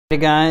Hey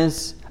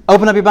guys,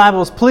 open up your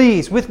Bibles,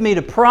 please, with me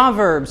to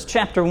Proverbs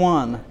chapter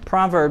 1.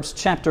 Proverbs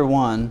chapter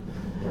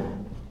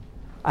 1.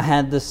 I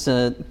had this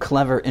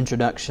clever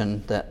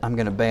introduction that I'm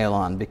going to bail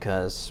on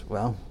because,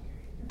 well,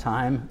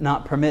 time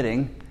not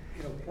permitting.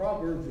 You know,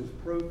 Proverbs is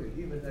proof that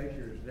human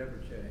nature has never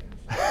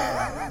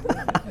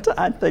changed.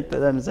 I think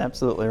that is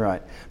absolutely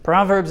right.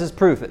 Proverbs is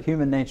proof that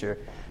human nature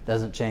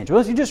doesn't change.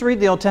 Well, if you just read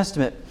the Old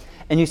Testament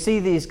and you see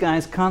these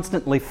guys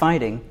constantly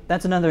fighting,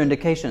 that's another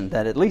indication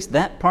that at least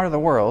that part of the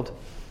world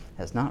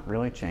has not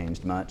really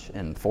changed much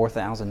in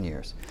 4,000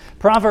 years.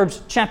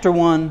 Proverbs chapter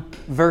 1,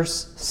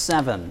 verse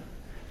 7.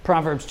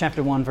 Proverbs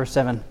chapter 1, verse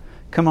 7.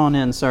 Come on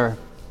in, sir.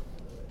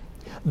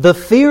 The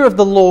fear of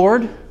the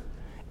Lord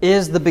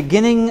is the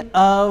beginning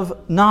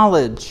of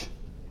knowledge.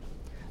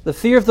 The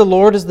fear of the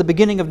Lord is the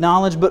beginning of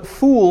knowledge, but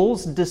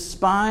fools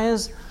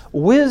despise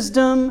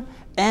wisdom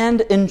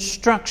and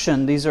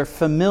instruction. These are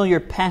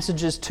familiar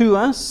passages to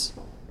us.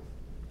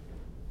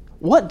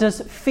 What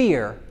does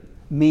fear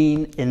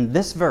mean in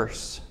this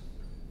verse?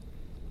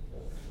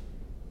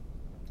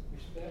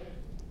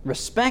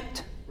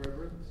 Respect,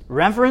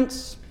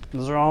 reverence.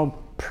 Those are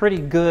all pretty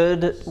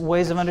good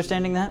ways of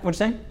understanding that. What'd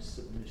you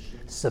say?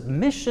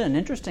 Submission.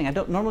 Interesting. I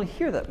don't normally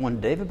hear that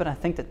one, David, but I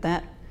think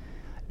that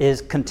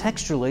is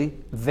contextually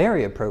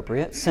very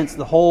appropriate since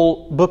the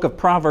whole book of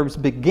Proverbs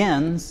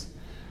begins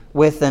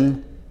with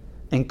an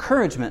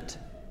encouragement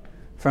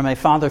from a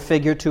father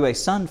figure to a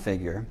son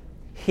figure.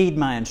 Heed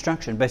my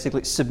instruction.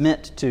 Basically,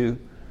 submit to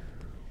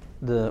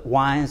the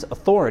wise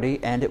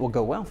authority and it will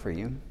go well for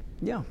you.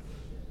 Yeah.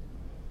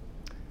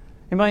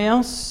 Anybody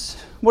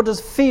else? What does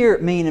fear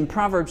mean in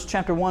Proverbs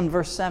chapter 1,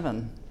 verse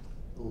 7?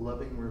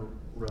 Loving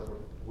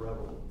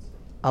reverence.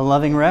 A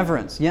loving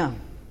reverence, yeah.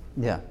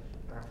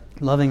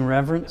 Loving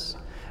reverence.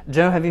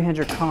 Joe, have you had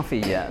your coffee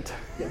yet?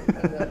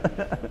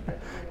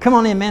 Come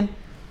on in, man.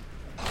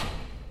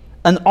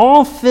 An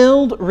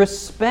all-filled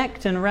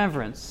respect and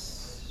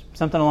reverence.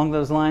 Something along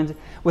those lines.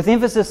 With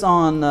emphasis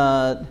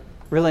on,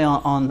 really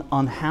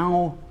on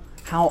how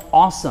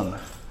awesome.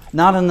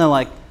 Not in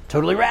the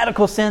totally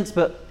radical sense,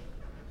 but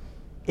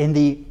in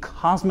the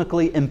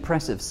cosmically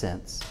impressive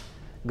sense.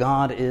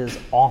 God is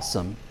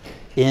awesome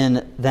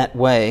in that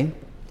way.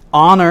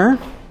 Honor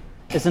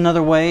is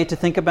another way to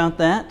think about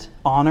that.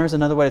 Honor is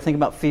another way to think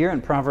about fear in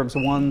Proverbs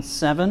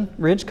 1:7.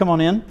 Ridge, come on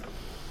in.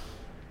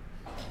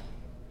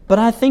 But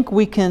I think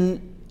we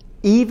can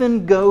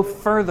even go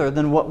further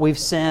than what we've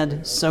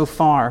said so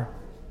far.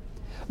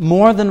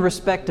 More than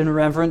respect and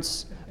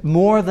reverence,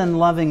 more than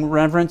loving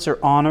reverence or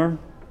honor.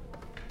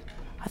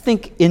 I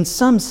think in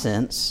some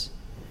sense,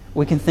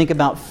 we can think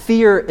about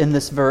fear in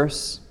this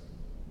verse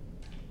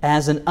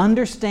as an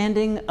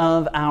understanding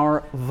of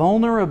our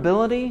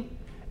vulnerability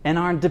and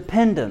our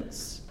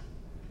dependence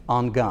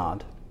on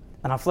God.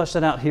 And I'll flesh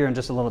that out here in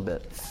just a little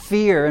bit.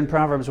 Fear in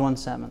Proverbs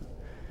 1:7.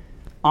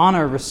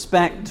 Honor,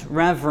 respect,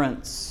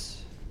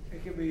 reverence.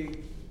 It can be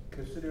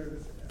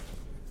considered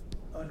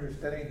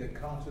understanding the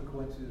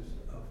consequences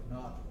of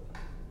not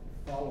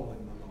following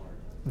the Lord.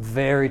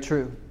 Very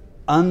true.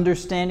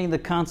 Understanding the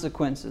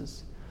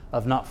consequences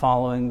of not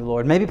following the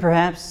Lord. Maybe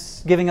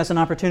perhaps giving us an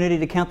opportunity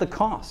to count the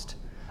cost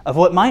of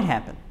what might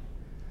happen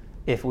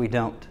if we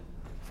don't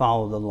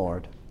follow the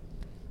Lord.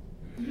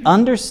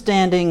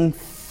 Understanding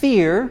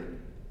fear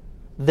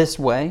this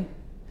way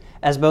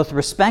as both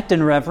respect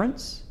and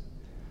reverence,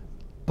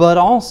 but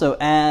also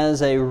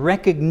as a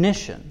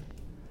recognition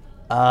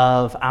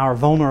of our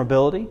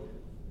vulnerability,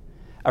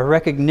 a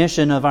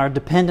recognition of our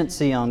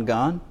dependency on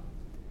God,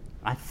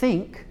 I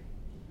think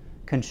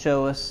can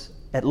show us,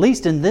 at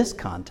least in this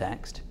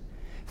context,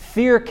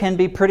 fear can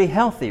be pretty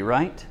healthy,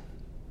 right?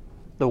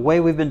 The way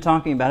we've been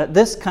talking about it,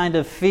 this kind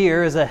of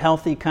fear is a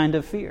healthy kind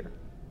of fear.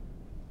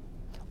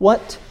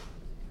 What?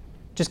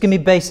 Just give me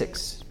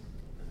basics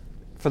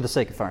for the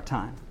sake of our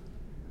time.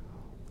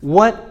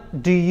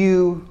 What do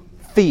you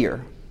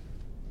fear?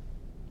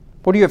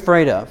 What are you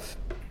afraid of?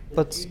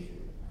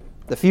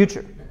 The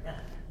future.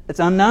 It's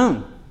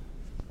unknown.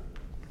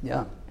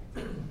 Yeah.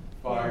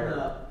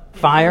 Fire.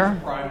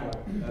 Primal.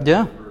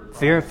 Yeah.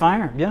 Fear of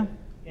fire. Yeah.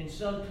 In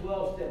some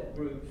 12-step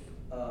groups,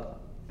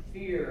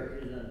 fear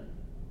is a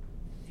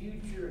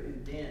future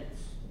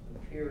events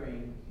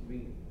appearing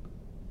real.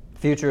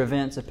 Fiuture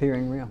events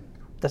appearing real.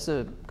 That's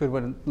a good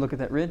way to look at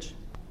that, Ridge.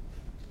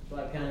 It's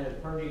like kind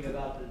of hurting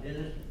about the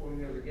dentist before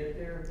you ever get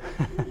there.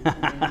 And you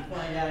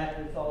find out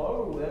after it's all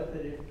over with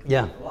that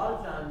a lot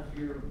of times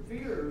your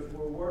fears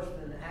were worse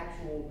than the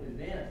actual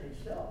event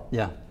itself.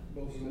 Yeah.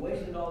 You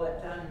wasted all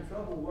that time and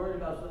trouble worrying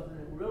about something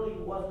that really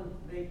wasn't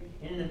big.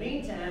 And in the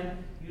meantime,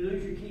 you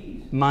lose your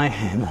keys. In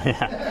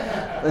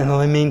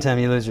the meantime,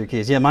 you lose your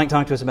keys. Yeah, Mike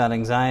talked to us about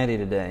anxiety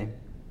today.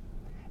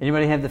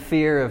 Anybody have the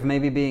fear of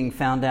maybe being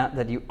found out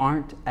that you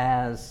aren't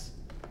as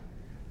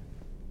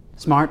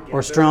smart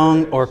or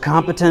strong or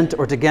competent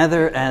or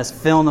together as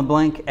fill in the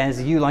blank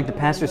as you like to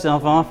pass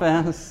yourself off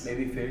as?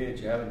 Maybe fearing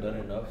that you haven't done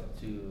enough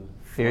to...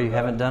 Fear you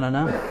haven't done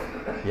enough?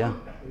 Yeah.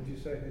 What did you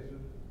say,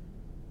 Jesus?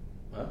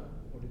 Huh?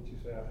 What did you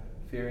say?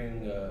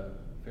 Fearing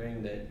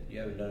that you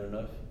haven't done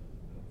enough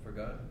for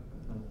God.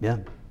 Yeah.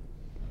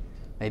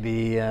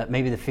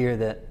 Maybe the fear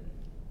that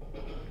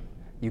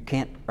you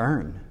can't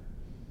earn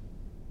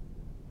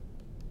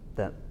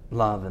that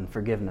love and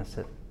forgiveness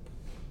that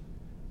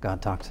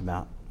God talks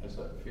about. It's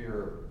that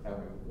fear of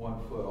having one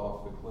foot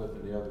off the cliff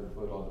and the other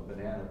foot on the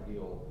banana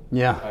peel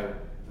Yeah. type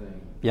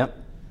thing. Yep.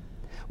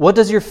 What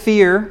does your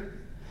fear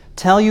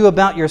tell you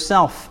about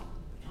yourself?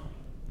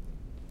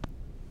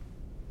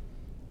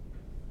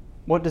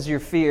 What does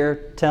your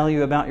fear tell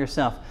you about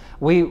yourself?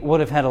 We would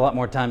have had a lot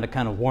more time to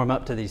kind of warm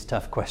up to these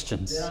tough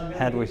questions Then I'm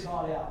had going we. to get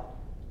caught out.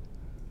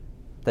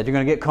 That you're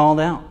going to get called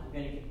out, I'm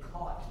going to get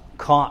caught.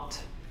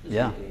 caught.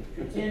 Yeah.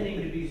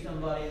 Pretending to be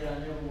somebody that I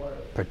never was.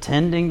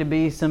 Pretending to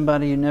be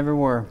somebody you never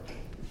were.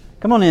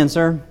 Come on in,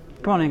 sir.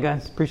 Come on in,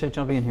 guys. Appreciate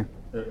y'all being here.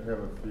 Have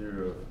a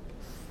fear of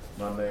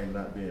my name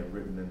not being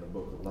written in the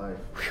book of life.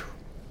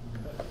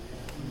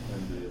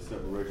 And the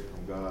separation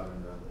from God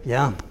and the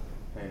Yeah.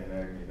 pain and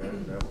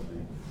agony, that would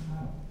be.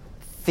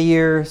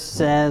 Fear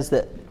says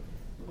that.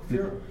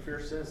 Fear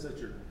says that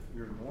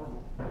you're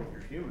normal,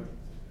 you're human.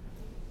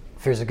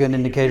 Fear's a good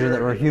indicator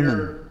that we're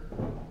human.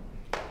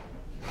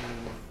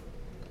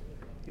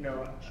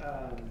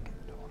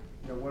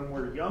 When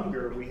we're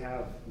younger, we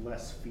have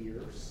less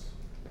fears.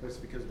 That's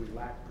because we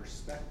lack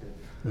perspective.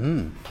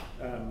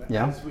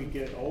 Yeah. As we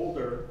get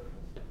older,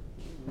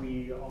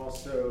 we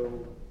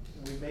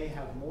may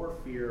have more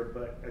fear,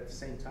 but at the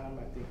same time,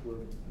 I think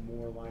we're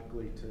more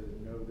likely to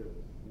know that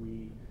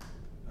we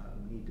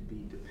need to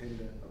be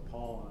dependent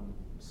upon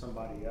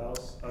somebody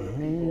else, other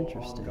people,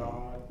 on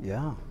God.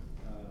 Yeah.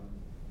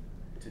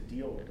 To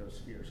deal with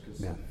those fears, because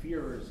Yeah.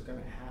 fear is going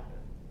to happen.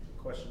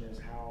 The question is,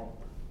 how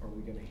are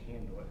we going to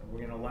handle it? Are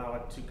we going to allow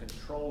it to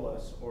control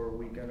us, or are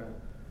we going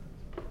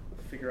to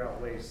figure out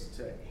ways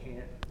to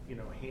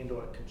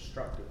handle it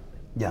constructively?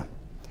 Yeah.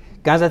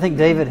 Guys, I think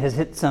David has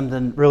hit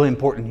something really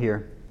important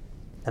here.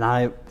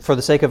 And for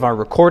the sake of our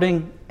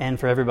recording and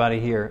for everybody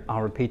here,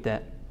 I'll repeat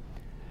that.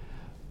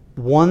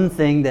 One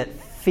thing that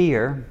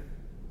fear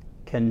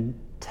can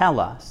tell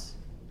us,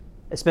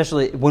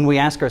 especially when we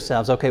ask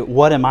ourselves, okay,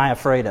 what am I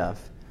afraid of?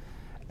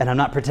 And I'm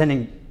not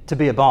pretending to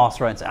be a boss,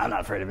 right? And say, I'm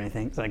not afraid of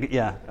anything. It's like,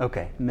 yeah,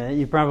 okay.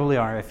 You probably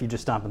are if you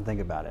just stop and think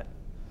about it.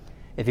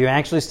 If you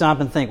actually stop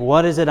and think,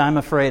 what is it I'm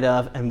afraid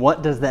of, and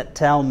what does that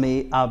tell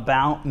me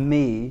about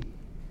me?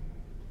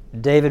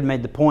 David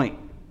made the point.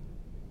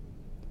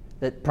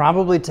 That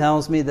probably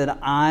tells me that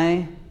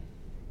I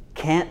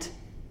can't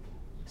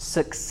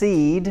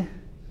succeed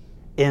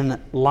in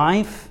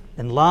life,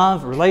 in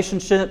love,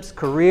 relationships,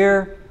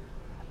 career,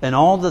 and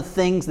all the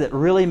things that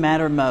really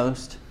matter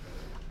most.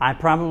 I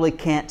probably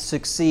can't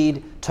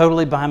succeed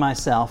totally by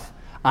myself.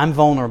 I'm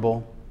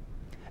vulnerable,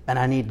 and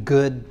I need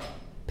good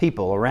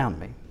people around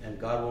me. And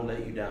God won't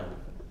let you down.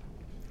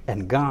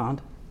 And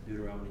God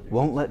Deuteronomy 30.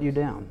 won't let you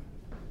down.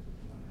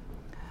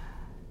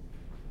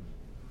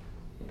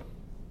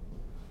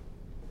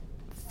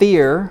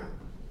 Fear.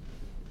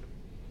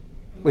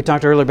 We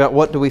talked earlier about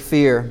what do we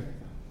fear.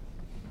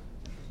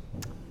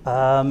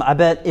 I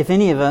bet if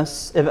any of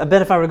us, if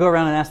I were to go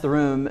around and ask the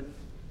room,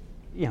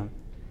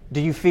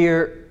 do you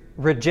fear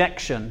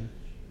rejection?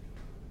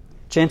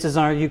 Chances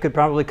are you could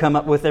probably come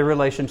up with a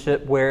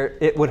relationship where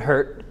it would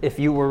hurt if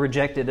you were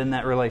rejected in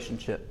that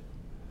relationship.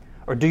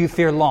 Or do you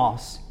fear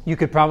loss? You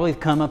could probably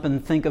come up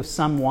and think of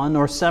someone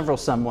or several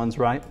someones,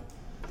 right?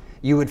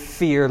 You would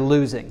fear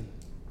losing.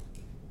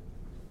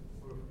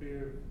 Or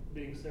fear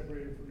being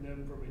separated from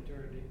them from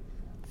eternity.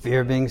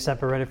 Fear being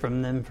separated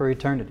from them for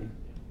eternity.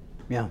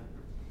 Yeah.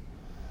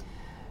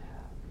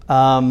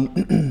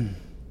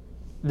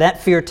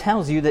 That fear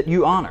tells you that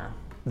you honor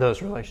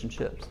those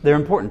relationships. They're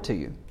important to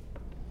you.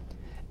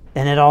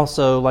 And it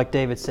also, like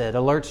David said,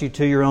 alerts you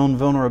to your own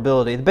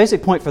vulnerability. The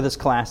basic point for this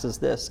class is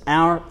this.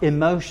 Our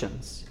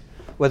emotions,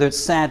 whether it's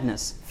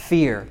sadness,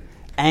 fear,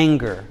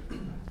 anger,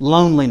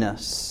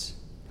 loneliness,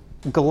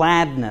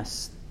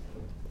 gladness,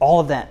 all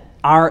of that,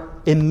 our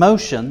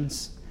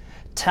emotions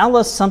tell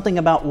us something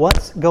about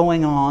what's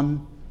going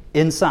on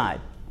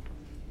inside.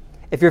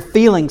 If you're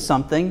feeling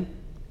something,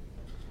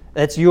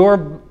 that's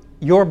your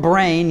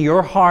brain,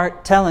 your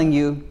heart telling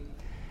you,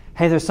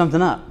 hey, there's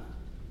something up.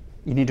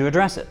 You need to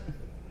address it.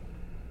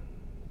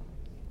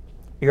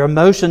 Your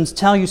emotions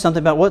tell you something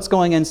about what's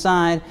going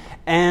inside.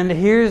 And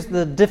here's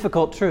the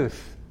difficult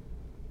truth.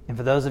 And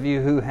for those of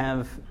you who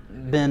have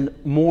been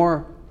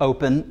more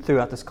open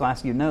throughout this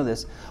class, you know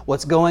this.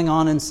 What's going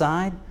on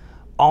inside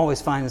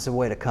always finds a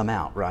way to come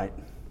out, right?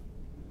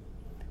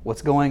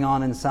 What's going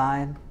on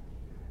inside?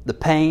 The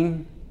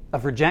pain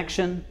of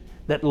rejection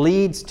that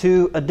leads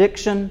to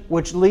addiction,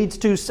 which leads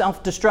to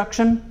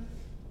self-destruction.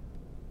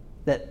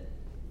 That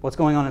what's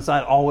going on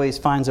inside always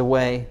finds a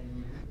way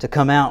to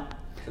come out.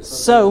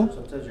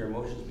 Sometimes your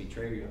emotions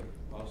betray you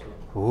also.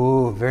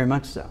 Ooh, very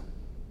much so.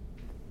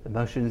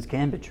 Emotions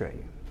can betray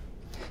you.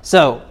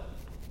 So,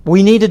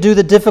 we need to do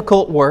the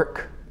difficult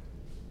work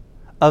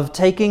of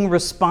taking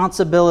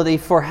responsibility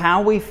for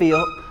how we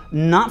feel,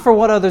 not for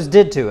what others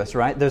did to us,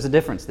 right? There's a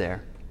difference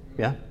there.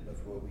 Yeah? That's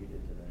what we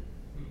did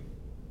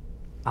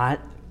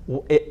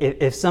today.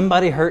 If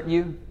somebody hurt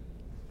you,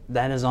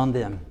 that is on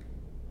them.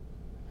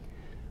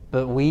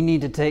 But we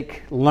need to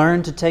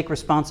learn to take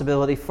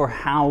responsibility for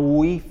how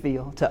we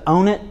feel, to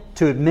own it,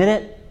 to admit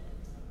it,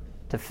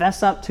 to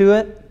fess up to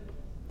it.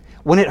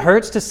 When it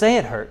hurts, to say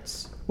it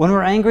hurts. When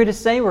we're angry, to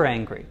say we're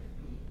angry.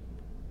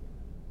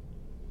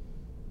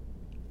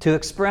 To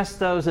express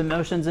those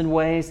emotions in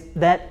ways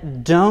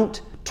that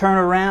don't turn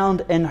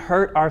around and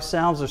hurt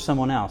ourselves or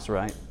someone else,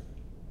 right?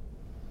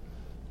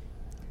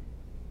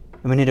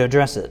 And we need to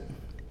address it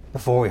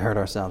before we hurt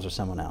ourselves or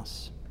someone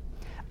else.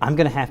 I'm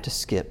going to have to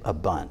skip a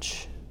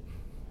bunch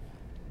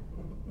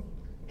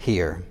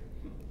here.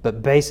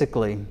 But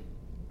basically,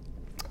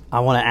 I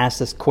want to ask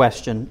this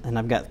question, and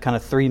I've got kind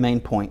of 3 main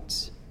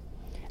points.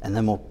 And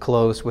then we'll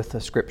close with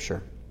the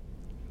scripture.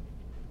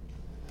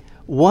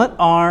 What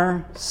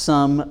are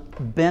some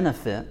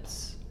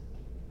benefits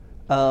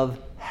of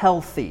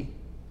healthy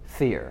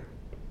fear?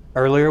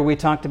 Earlier we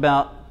talked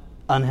about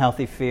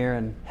unhealthy fear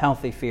and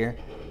healthy fear.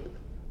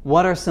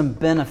 What are some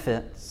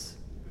benefits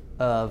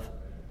of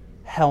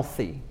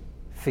healthy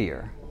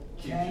fear?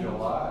 Keeps you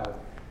alive.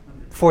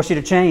 Force you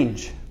to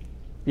change.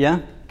 Yeah?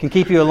 Can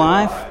keep you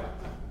alive?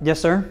 Yes,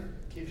 sir?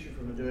 Keeps you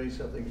from doing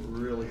something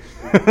really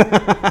stupid.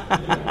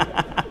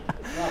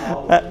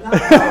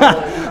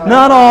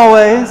 Not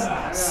always.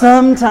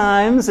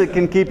 Sometimes it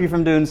can keep you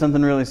from doing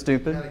something really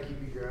stupid. Gotta keep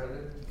you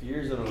grounded.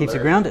 Fear's an Keeps you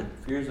alert. grounded.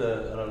 Fear's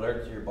an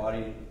alert to your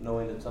body,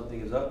 knowing that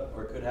something is up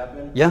or could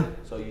happen. Yeah.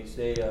 So you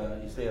stay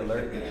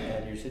alert,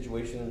 and your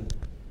situation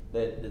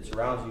that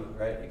surrounds you,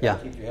 right? It Yeah. kind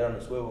of keeps your head on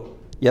a swivel.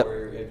 Yep.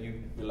 Or if you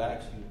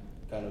relax, you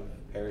kind of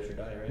perish or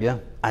die, right? Yeah.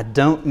 I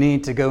don't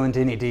need to go into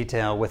any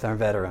detail with our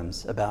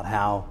veterans about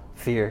how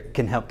fear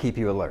can help keep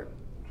you alert.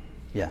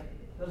 Yeah.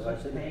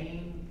 Doesn't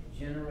pain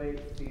generate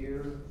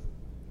fear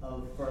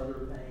of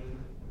further pain?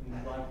 I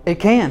mean, like, It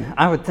can.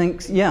 I would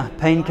think, yeah,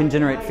 pain can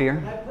generate When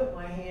fear. I put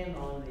my hand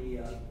on the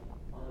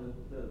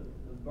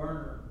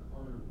burner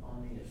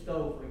on the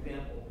stove, for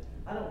example,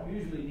 I don't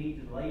usually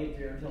need to lay it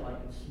there until I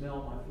can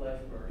smell my flesh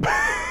burning.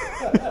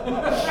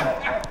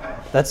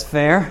 That's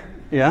fair.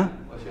 Yeah.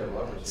 Unless you have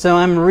lovers. So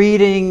I'm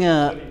reading.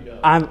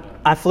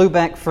 I flew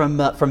back from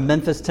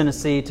Memphis,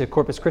 Tennessee, to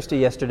Corpus Christi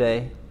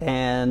yesterday,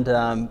 and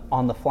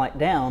on the flight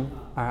down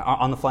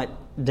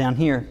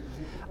here,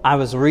 I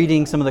was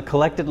reading some of the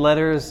collected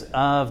letters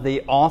of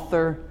the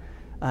author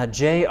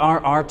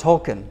J.R.R.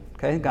 Tolkien.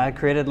 Okay, the guy who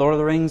created Lord of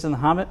the Rings and The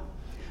Hobbit.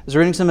 I was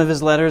reading some of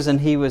his letters,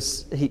 and he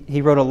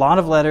wrote a lot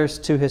of letters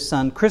to his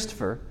son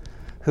Christopher,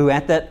 who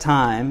at that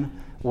time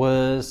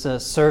was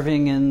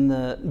serving in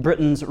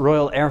Britain's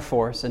Royal Air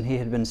Force, and he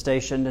had been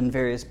stationed in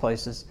various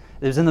places.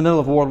 It was in the middle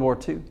of World War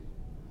II.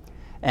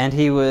 And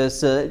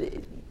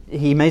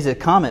he made a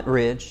comment,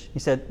 Ridge. He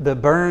said, "The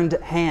burned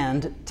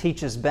hand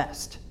teaches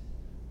best."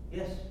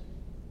 Yes.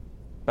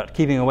 About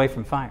keeping away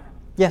from fire.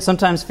 Yeah,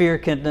 sometimes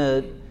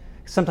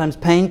sometimes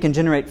pain can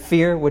generate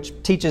fear,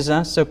 which teaches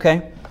us,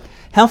 okay?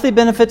 Healthy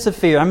benefits of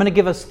fear. I'm going to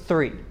give us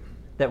 3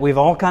 that we've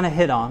all kind of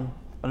hit on.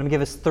 But I'm going to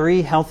give us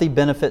 3 healthy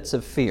benefits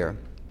of fear.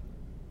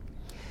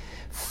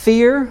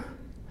 Fear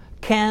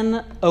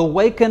can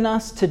awaken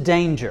us to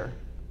danger.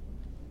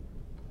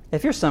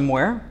 If you're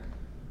somewhere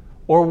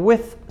or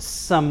with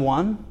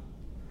someone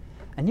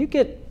and you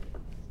get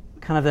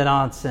kind of that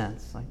odd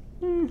sense, like,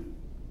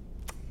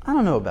 I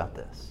don't know about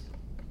this.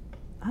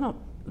 I don't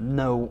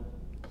know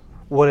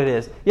what it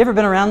is. You ever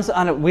been around,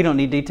 we don't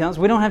need details.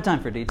 We don't have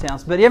time for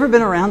details. But you ever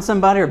been around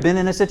somebody or been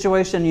in a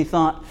situation and you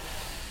thought,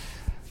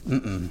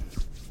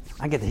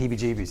 I get the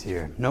heebie-jeebies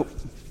here. Nope.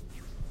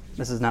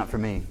 This is not for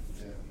me.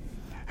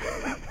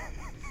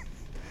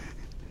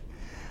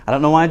 I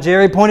don't know why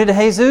Jerry pointed to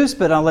Jesus,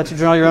 but I'll let you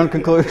draw your own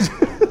conclusion.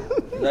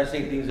 I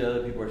say things that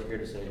other people are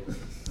scared to say.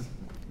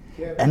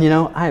 And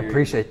I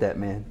appreciate that,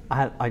 man.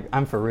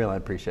 I'm for real. I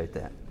appreciate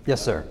that.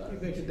 Yes, sir. You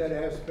mentioned that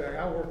aspect.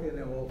 I work in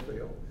the oil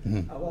field.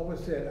 Mm-hmm. I've always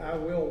said I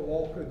will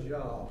walk a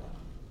job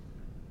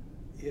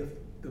if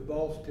the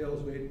boss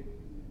tells me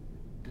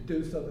to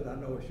do something I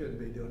know I shouldn't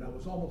be doing. I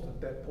was almost at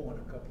that point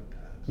a couple of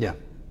times. Yeah.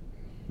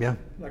 Yeah.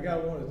 Like I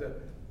wanted a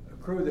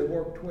crew that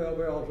worked 12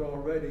 hours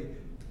already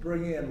to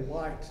bring in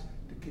lights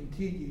to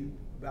continue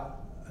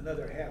about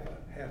another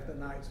half the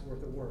night's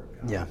worth of work.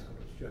 Yeah. I was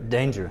gonna shut it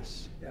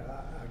Dangerous. down.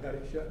 Yeah, I got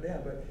it shut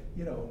down. But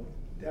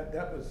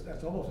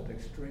that's almost an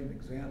extreme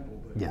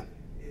example. But Yeah.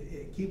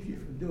 it keeps you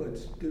from doing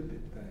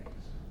stupid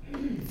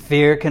things.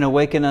 Fear can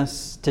awaken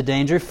us to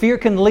danger. Fear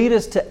can lead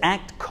us to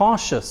act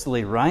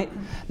cautiously, right?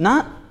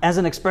 Not as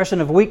an expression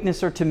of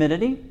weakness or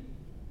timidity,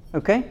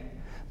 okay?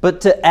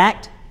 But to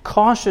act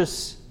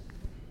cautious,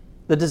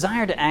 the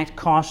desire to act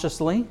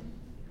cautiously,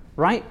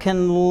 right,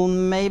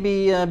 can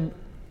maybe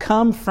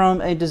come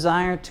from a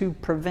desire to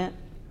prevent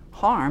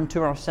harm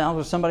to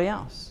ourselves or somebody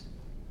else.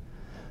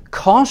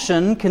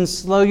 Caution can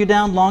slow you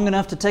down long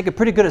enough to take a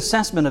pretty good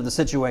assessment of the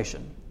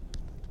situation.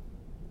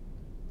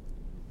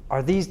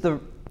 Are these the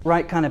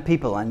right kind of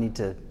people I need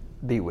to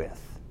be with?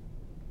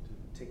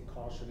 Take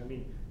caution. I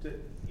mean,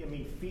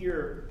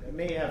 fear. It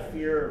may have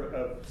fear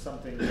of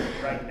something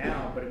right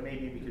now, but it may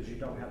be because you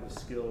don't have the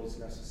skills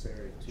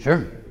necessary to Sure.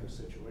 handle the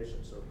situation.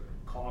 So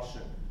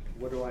caution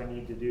What do I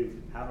need to do?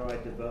 How do I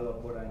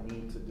develop what I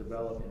need to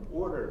develop in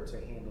order to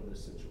handle this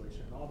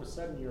situation? And all of a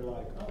sudden you're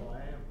like, oh,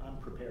 I'm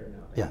prepared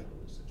now to handle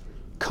this situation.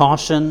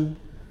 Caution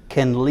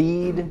can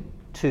lead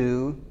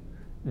to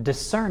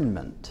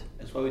discernment.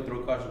 That's why we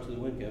throw caution to the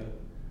wind, Kevin.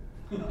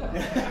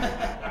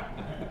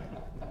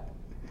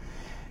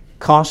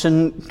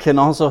 Caution can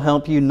also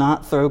help you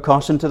not throw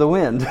caution to the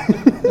wind.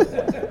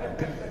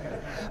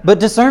 But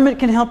discernment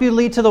can help you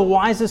lead to the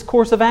wisest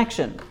course of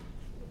action.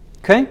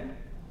 Okay?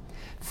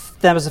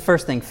 That was the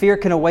first thing. Fear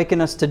can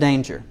awaken us to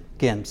danger.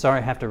 Again, sorry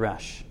I have to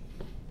rush.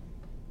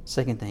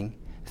 Second thing,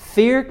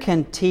 fear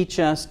can teach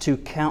us to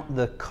count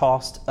the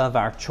cost of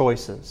our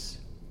choices.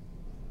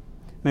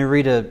 Let me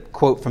read a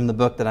quote from the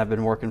book that I've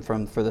been working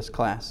from for this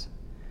class.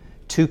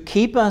 To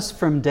keep us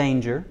from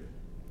danger,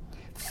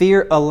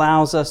 fear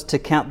allows us to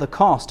count the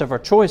cost of our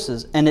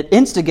choices, and it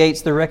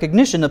instigates the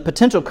recognition of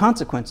potential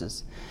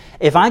consequences.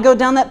 If I go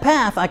down that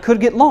path, I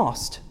could get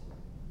lost.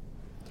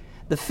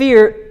 The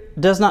fear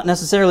does not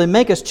necessarily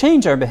make us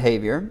change our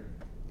behavior,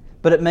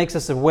 but it makes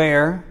us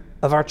aware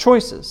of our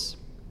choices.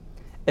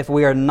 If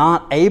we are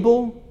not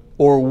able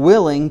or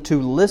willing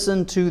to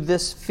listen to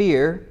this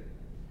fear,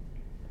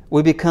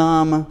 we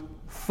become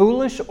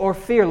foolish or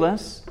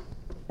fearless,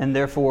 and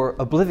therefore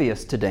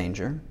oblivious to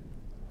danger,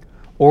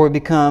 or we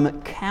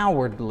become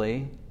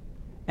cowardly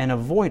and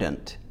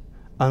avoidant,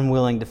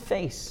 unwilling to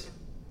face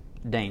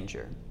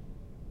danger.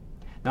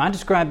 Now, I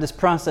described this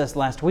process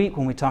last week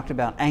when we talked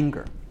about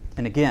anger.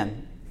 And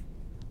again,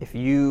 if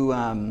you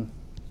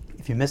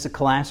miss a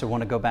class or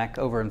want to go back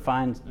over and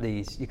find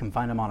these, you can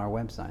find them on our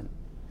website.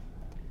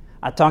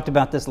 I talked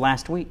about this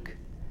last week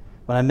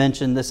when I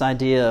mentioned this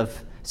idea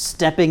of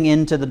stepping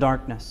into the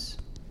darkness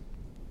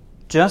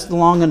just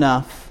long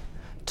enough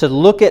to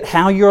look at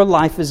how your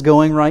life is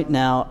going right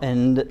now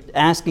and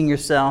asking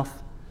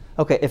yourself,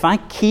 okay, if I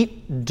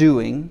keep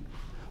doing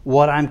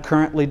what I'm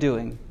currently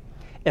doing,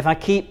 if I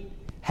keep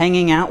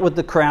hanging out with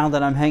the crowd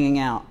that I'm hanging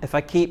out, if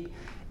I keep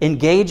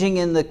engaging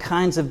in the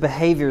kinds of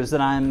behaviors that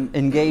I'm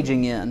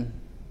engaging in,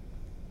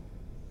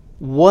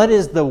 what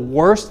is the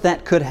worst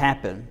that could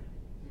happen?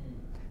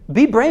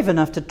 Be brave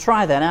enough to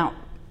try that out.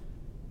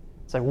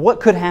 It's like, what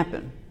could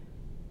happen?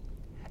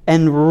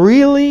 And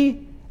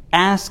really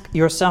ask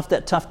yourself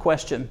that tough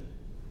question.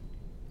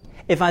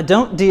 If I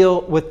don't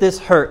deal with this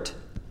hurt,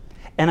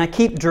 and I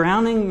keep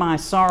drowning my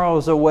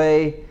sorrows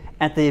away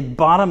at the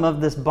bottom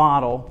of this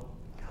bottle,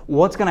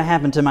 what's going to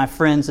happen to my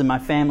friends and my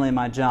family and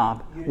my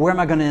job? Where am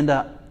I going to end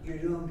up? You're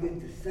going to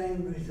get the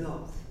same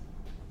results.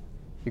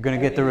 You're going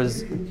to get the If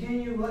you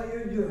continue what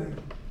you're doing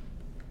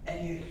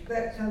and you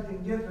expect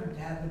something different to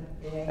happen,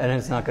 and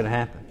it's not going to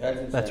happen.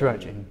 That's right,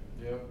 Gene.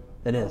 Yep.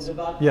 It I is. was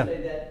about to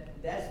say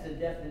that that's the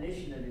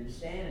definition of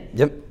insanity.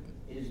 Yep.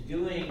 Is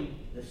doing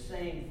the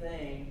same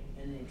thing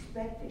and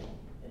expecting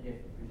a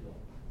different result.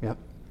 Yep.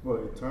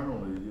 Well,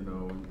 eternally, you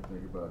know, when you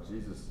think about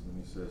Jesus,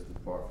 when he says,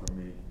 "Depart from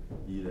me,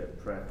 ye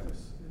that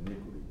practice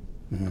iniquity,"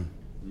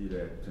 ye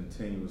that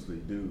continuously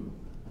do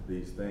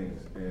these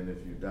things, and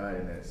if you die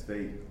in that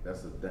state,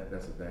 that's a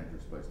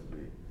dangerous place to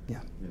be.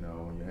 Yeah. You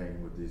know, when you're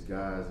hanging with these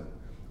guys, and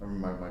I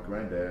remember my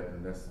granddad,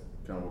 and that's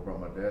kind of what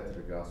brought my dad to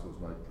the gospel. Was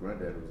my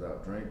granddad was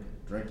out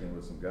drinking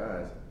with some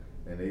guys,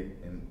 and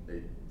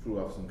they flew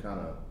off some kind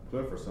of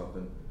cliff or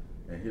something,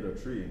 and hit a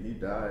tree, and he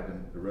died,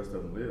 and the rest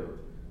of them lived,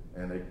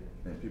 and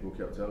people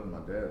kept telling my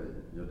dad that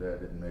your dad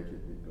didn't make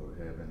it, he'd go to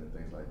heaven and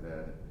things like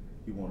that. And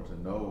he wanted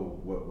to know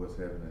what was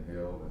heaven and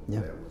hell,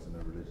 and Dad wasn't a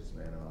religious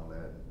man and all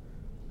that.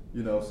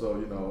 You know, so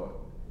you know,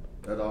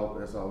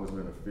 that's always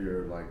been a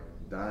fear, like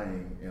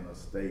dying in a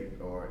state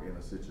or in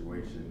a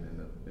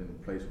situation in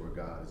a place where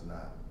God is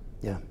not.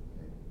 Yeah.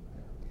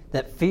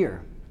 That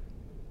fear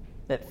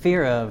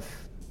of,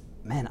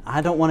 man,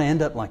 I don't want to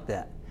end up like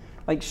that.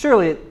 Like,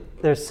 surely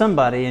there's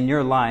somebody in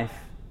your life,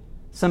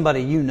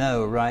 somebody you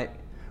know, right,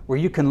 where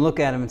you can look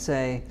at them and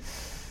say,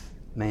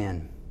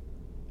 man,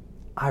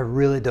 I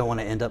really don't want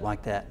to end up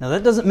like that. Now,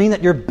 that doesn't mean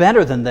that you're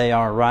better than they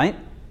are, right?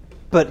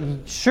 But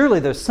surely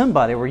there's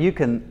somebody where you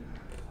can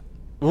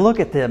look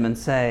at them and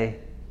say,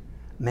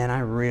 man,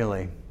 I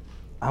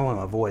want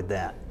to avoid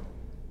that.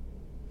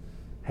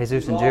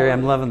 Jesus and Jerry,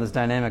 I'm loving this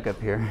dynamic up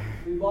here.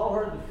 We've all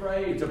heard the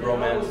phrase, It's a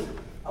bromance.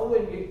 I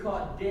wouldn't get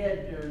caught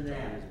dead doing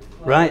that.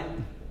 Well, Right.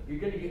 You're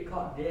going to get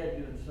caught dead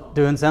doing something.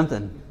 Doing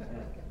something.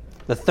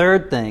 The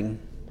third thing,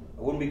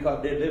 I wouldn't be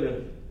caught dead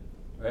living,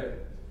 right?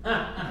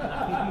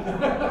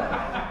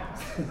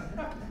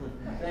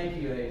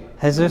 Thank you, Abe.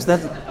 Jesus,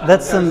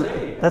 that's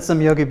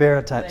some Yogi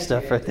Berra type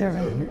stuff right there,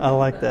 man. I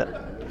like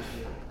that.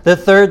 The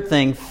third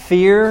thing,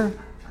 fear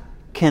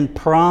can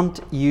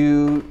prompt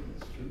you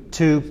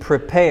to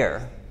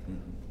prepare.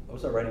 I'm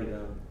start writing it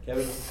down.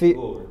 Kevin,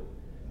 go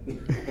over.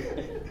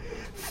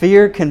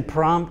 Fear can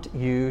prompt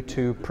you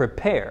to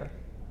prepare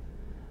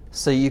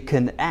so you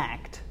can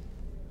act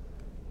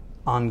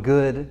on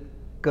good,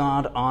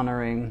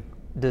 God-honoring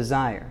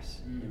desires.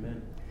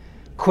 Amen.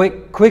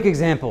 Quick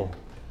example.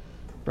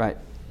 Right.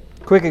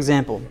 Quick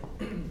example.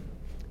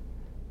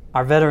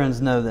 Our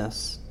veterans know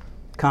this.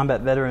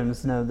 Combat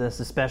veterans know this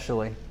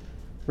especially.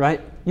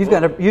 Right? You've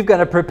got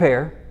to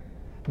prepare.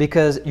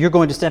 because you're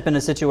going to step in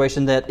a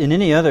situation that in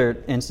any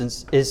other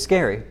instance is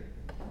scary.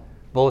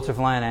 Bullets are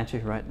flying at you,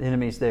 right? The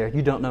enemy's there.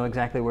 You don't know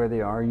exactly where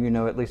they are. You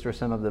know at least where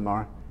some of them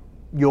are.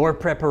 Your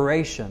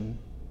preparation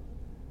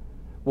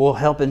will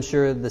help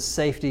ensure the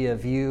safety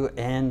of you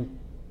and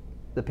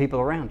the people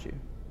around you.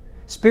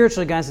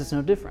 Spiritually, guys, it's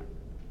no different.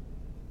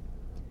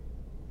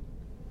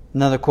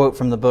 Another quote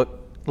from the book,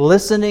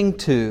 listening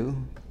to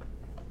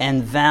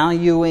and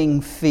valuing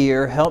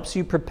fear helps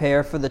you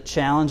prepare for the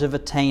challenge of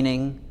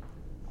attaining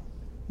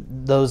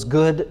those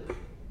good,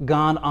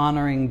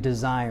 God-honoring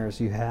desires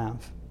you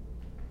have.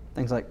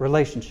 Things like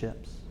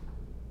relationships,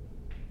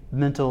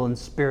 mental and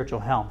spiritual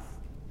health,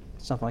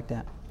 stuff like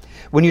that.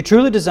 When you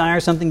truly desire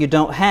something you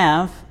don't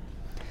have,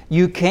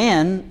 you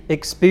can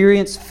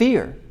experience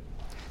fear.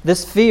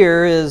 This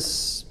fear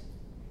is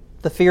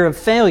the fear of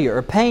failure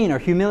or pain or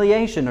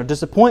humiliation or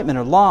disappointment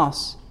or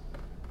loss.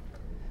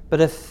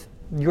 But if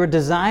your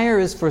desire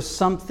is for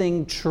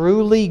something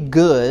truly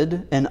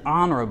good and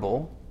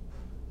honorable,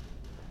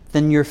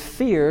 then your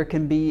fear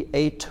can be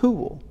a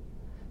tool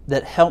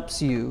that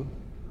helps you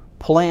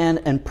plan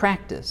and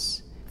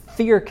practice.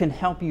 Fear can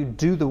help you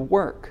do the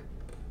work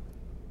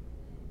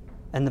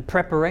and the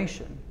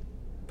preparation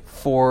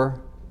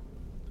for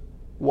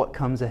what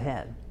comes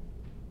ahead.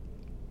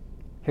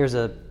 Here's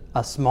a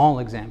small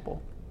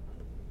example.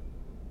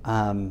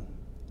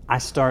 I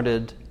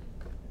started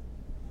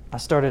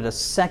a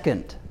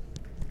second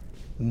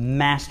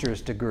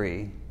master's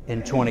degree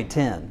in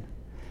 2010.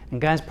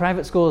 And guys,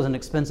 private school is an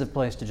expensive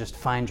place to just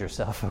find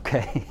yourself,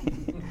 okay?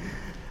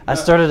 I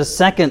started a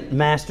second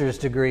master's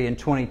degree in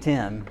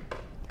 2010,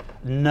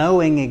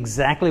 knowing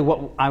exactly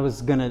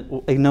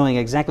knowing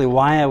exactly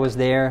why I was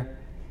there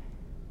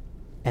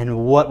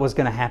and what was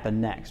going to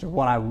happen next, or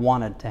what I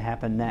wanted to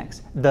happen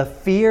next. The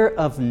fear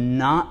of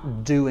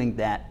not doing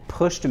that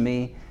pushed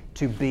me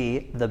to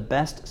be the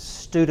best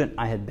student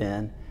I had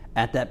been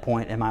at that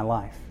point in my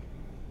life.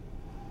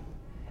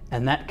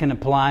 And that can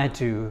apply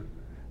to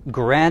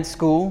grad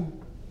school,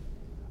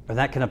 or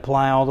that can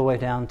apply all the way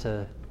down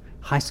to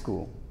high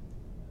school,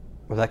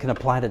 or that can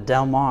apply to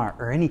Del Mar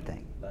or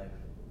anything.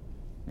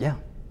 Yeah.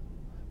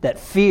 That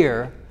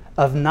fear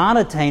of not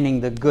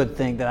attaining the good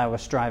thing that I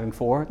was striving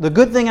for. The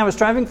good thing I was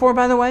striving for,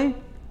 by the way,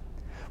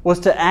 was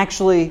to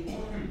actually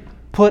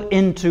put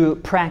into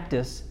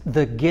practice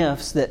the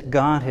gifts that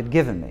God had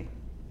given me.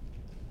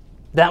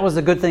 That was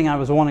the good thing I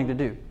was wanting to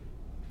do.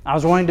 I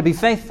was wanting to be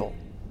faithful.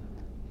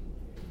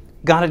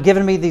 God had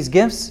given me these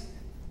gifts.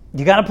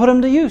 You got to put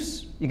them to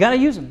use. You got to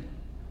use them.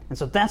 And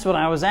so that's what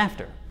I was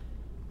after.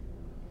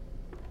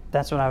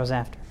 That's what I was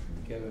after.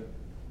 Kevin,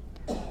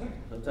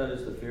 sometimes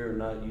it's the fear of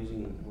not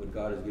using what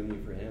God has given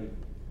you for Him,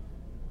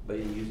 but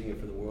you're using it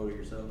for the world or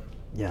yourself.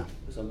 Yeah.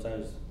 But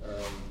sometimes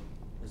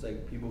it's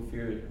like people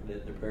fear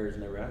that their prayers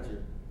never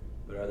answered,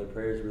 but are their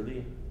prayers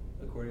really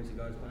according to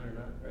God's plan or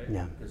not? Right?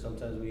 Yeah. Because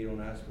sometimes we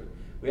don't ask for.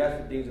 We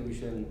ask for things that we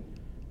shouldn't,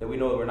 that we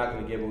know that we're not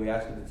going to get, but we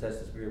ask it to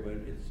test the spirit, but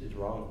it's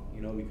wrong,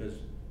 because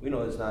we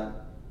know it's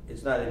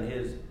not in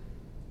His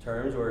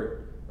terms,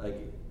 or like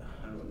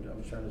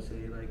I'm trying to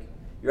say, like,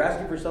 you're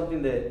asking for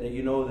something that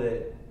you know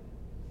that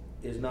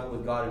is not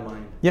with God in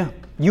mind. Yeah.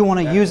 You want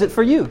to use it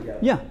for you.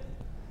 Yeah.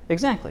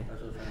 Exactly.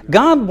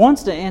 God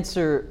wants to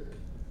answer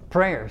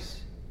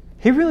prayers.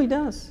 He really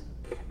does.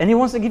 And He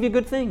wants to give you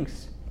good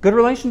things, good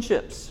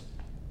relationships,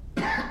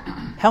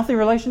 healthy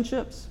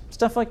relationships,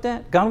 stuff like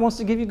that. God wants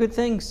to give you good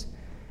things.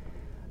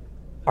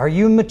 Are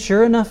you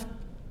mature enough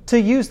to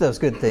use those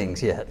good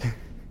things yet?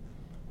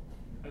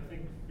 I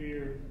think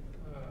fear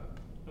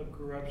of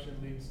corruption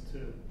leads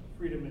to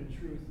freedom and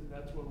truth, and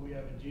that's what we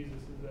have in Jesus,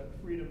 is that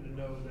freedom to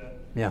know that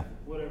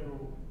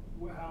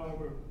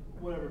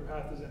whatever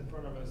path is in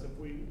front of us, if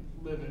we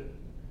live it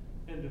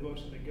in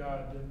devotion to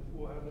God, then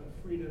we'll have that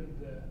freedom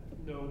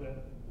to know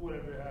that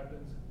whatever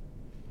happens,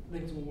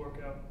 things will work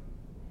out.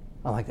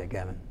 I like that,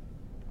 Gavin.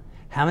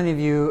 How many of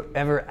you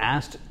ever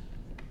asked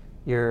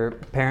your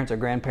parents or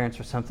grandparents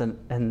for something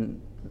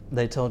and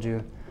they told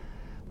you,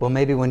 well,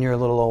 maybe when you're a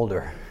little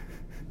older?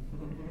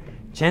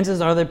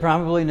 Chances are they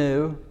probably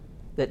knew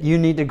that you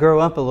need to grow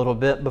up a little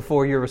bit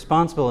before you're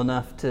responsible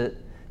enough to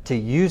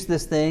use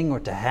this thing or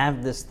to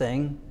have this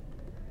thing.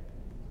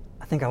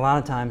 I think a lot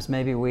of times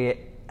maybe we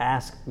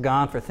ask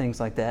God for things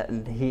like that,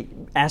 and He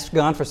asks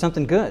God for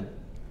something good.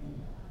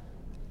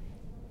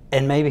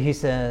 And maybe He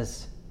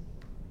says,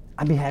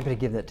 I'd be happy to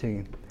give that to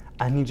you.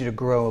 I need you to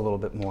grow a little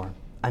bit more.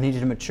 I need you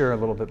to mature a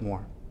little bit more.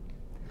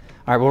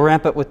 All right, we'll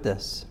wrap up with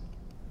this.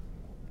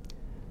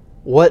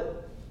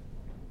 What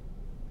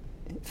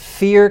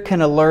fear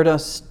can alert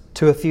us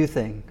to a few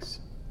things.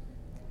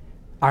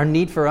 Our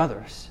need for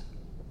others.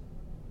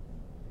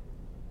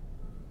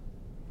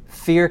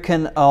 Fear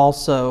can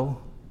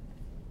also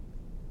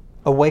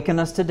awaken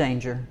us to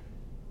danger.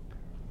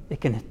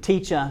 It can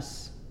teach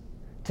us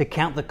to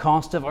count the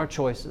cost of our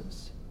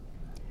choices.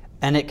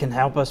 And it can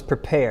help us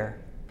prepare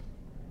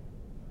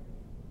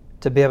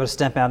to be able to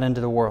step out into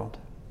the world.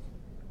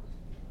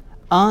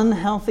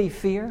 Unhealthy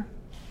fear,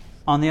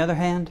 on the other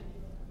hand,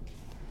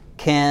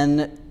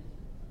 can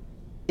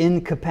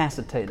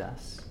incapacitate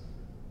us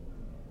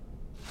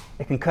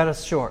It can cut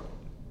us short.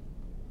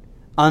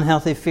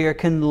 Unhealthy fear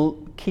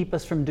can keep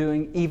us from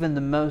doing even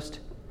the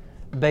most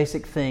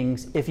basic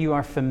things. If you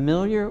are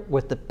familiar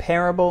with the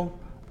parable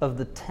of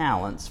the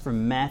talents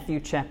from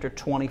Matthew chapter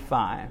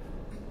 25,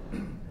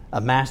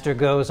 a master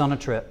goes on a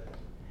trip.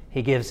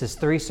 He gives his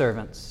 3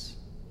 servants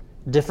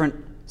different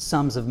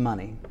sums of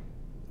money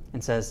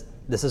and says,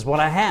 this is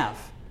what I have.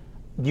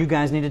 You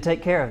guys need to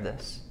take care of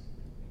this.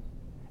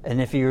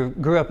 And if you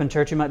grew up in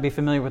church, you might be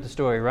familiar with the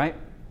story, right?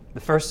 The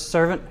first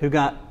servant who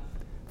got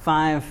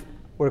 5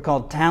 what are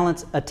called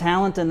talents. A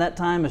talent in that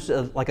time is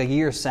like a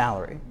year's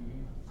salary.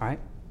 All right?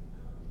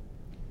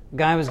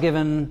 Guy was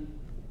given,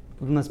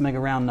 let's make a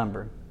round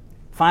number,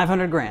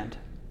 500 grand.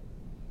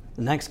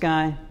 The next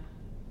guy,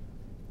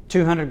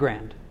 200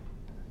 grand.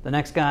 The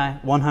next guy,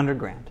 100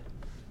 grand.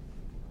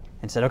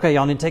 And said, okay,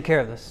 y'all need to take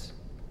care of this.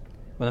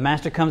 When the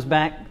master comes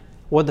back,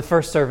 what did the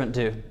first servant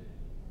do?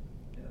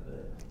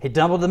 He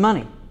doubled the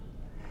money.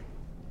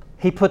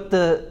 He put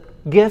the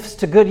gifts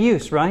to good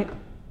use, right?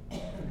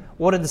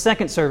 What did the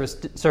second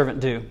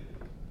servant do?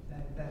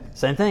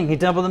 Same thing. He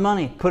doubled the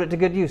money, put it to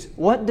good use.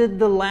 What did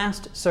the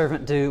last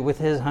servant do with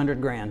his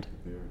 100 grand?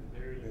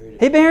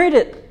 He buried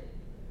it.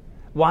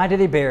 Why did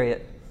he bury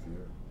it?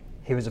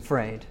 He was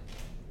afraid.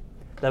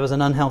 That was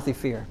an unhealthy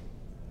fear.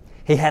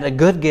 He had a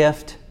good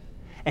gift,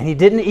 and he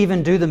didn't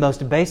even do the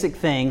most basic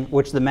thing,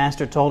 which the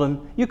master told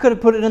him, you could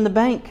have put it in the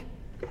bank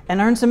and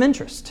earned some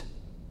interest.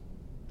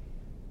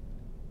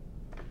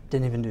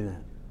 Didn't even do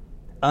that.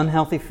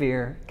 Unhealthy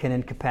fear can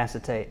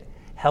incapacitate.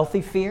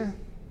 Healthy fear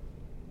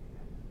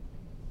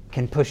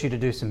can push you to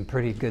do some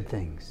pretty good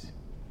things.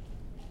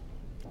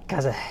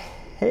 Guys, I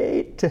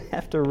hate to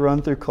have to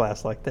run through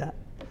class like that.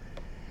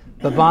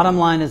 The bottom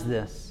line is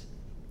this.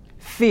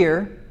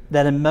 Fear,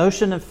 that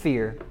emotion of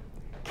fear,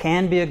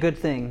 can be a good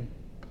thing.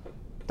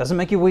 Doesn't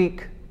make you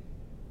weak.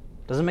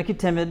 Doesn't make you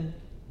timid.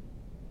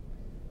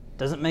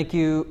 Doesn't make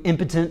you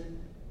impotent.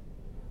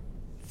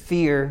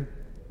 Fear,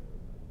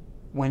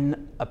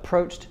 when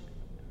approached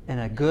in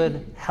a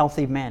good,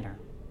 healthy manner,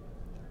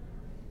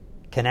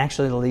 can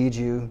actually lead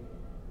you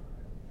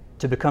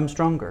to become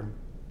stronger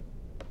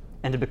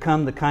and to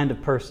become the kind of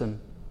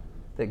person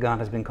that God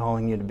has been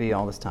calling you to be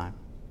all this time.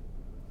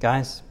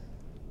 Guys,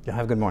 you'll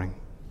have a good morning.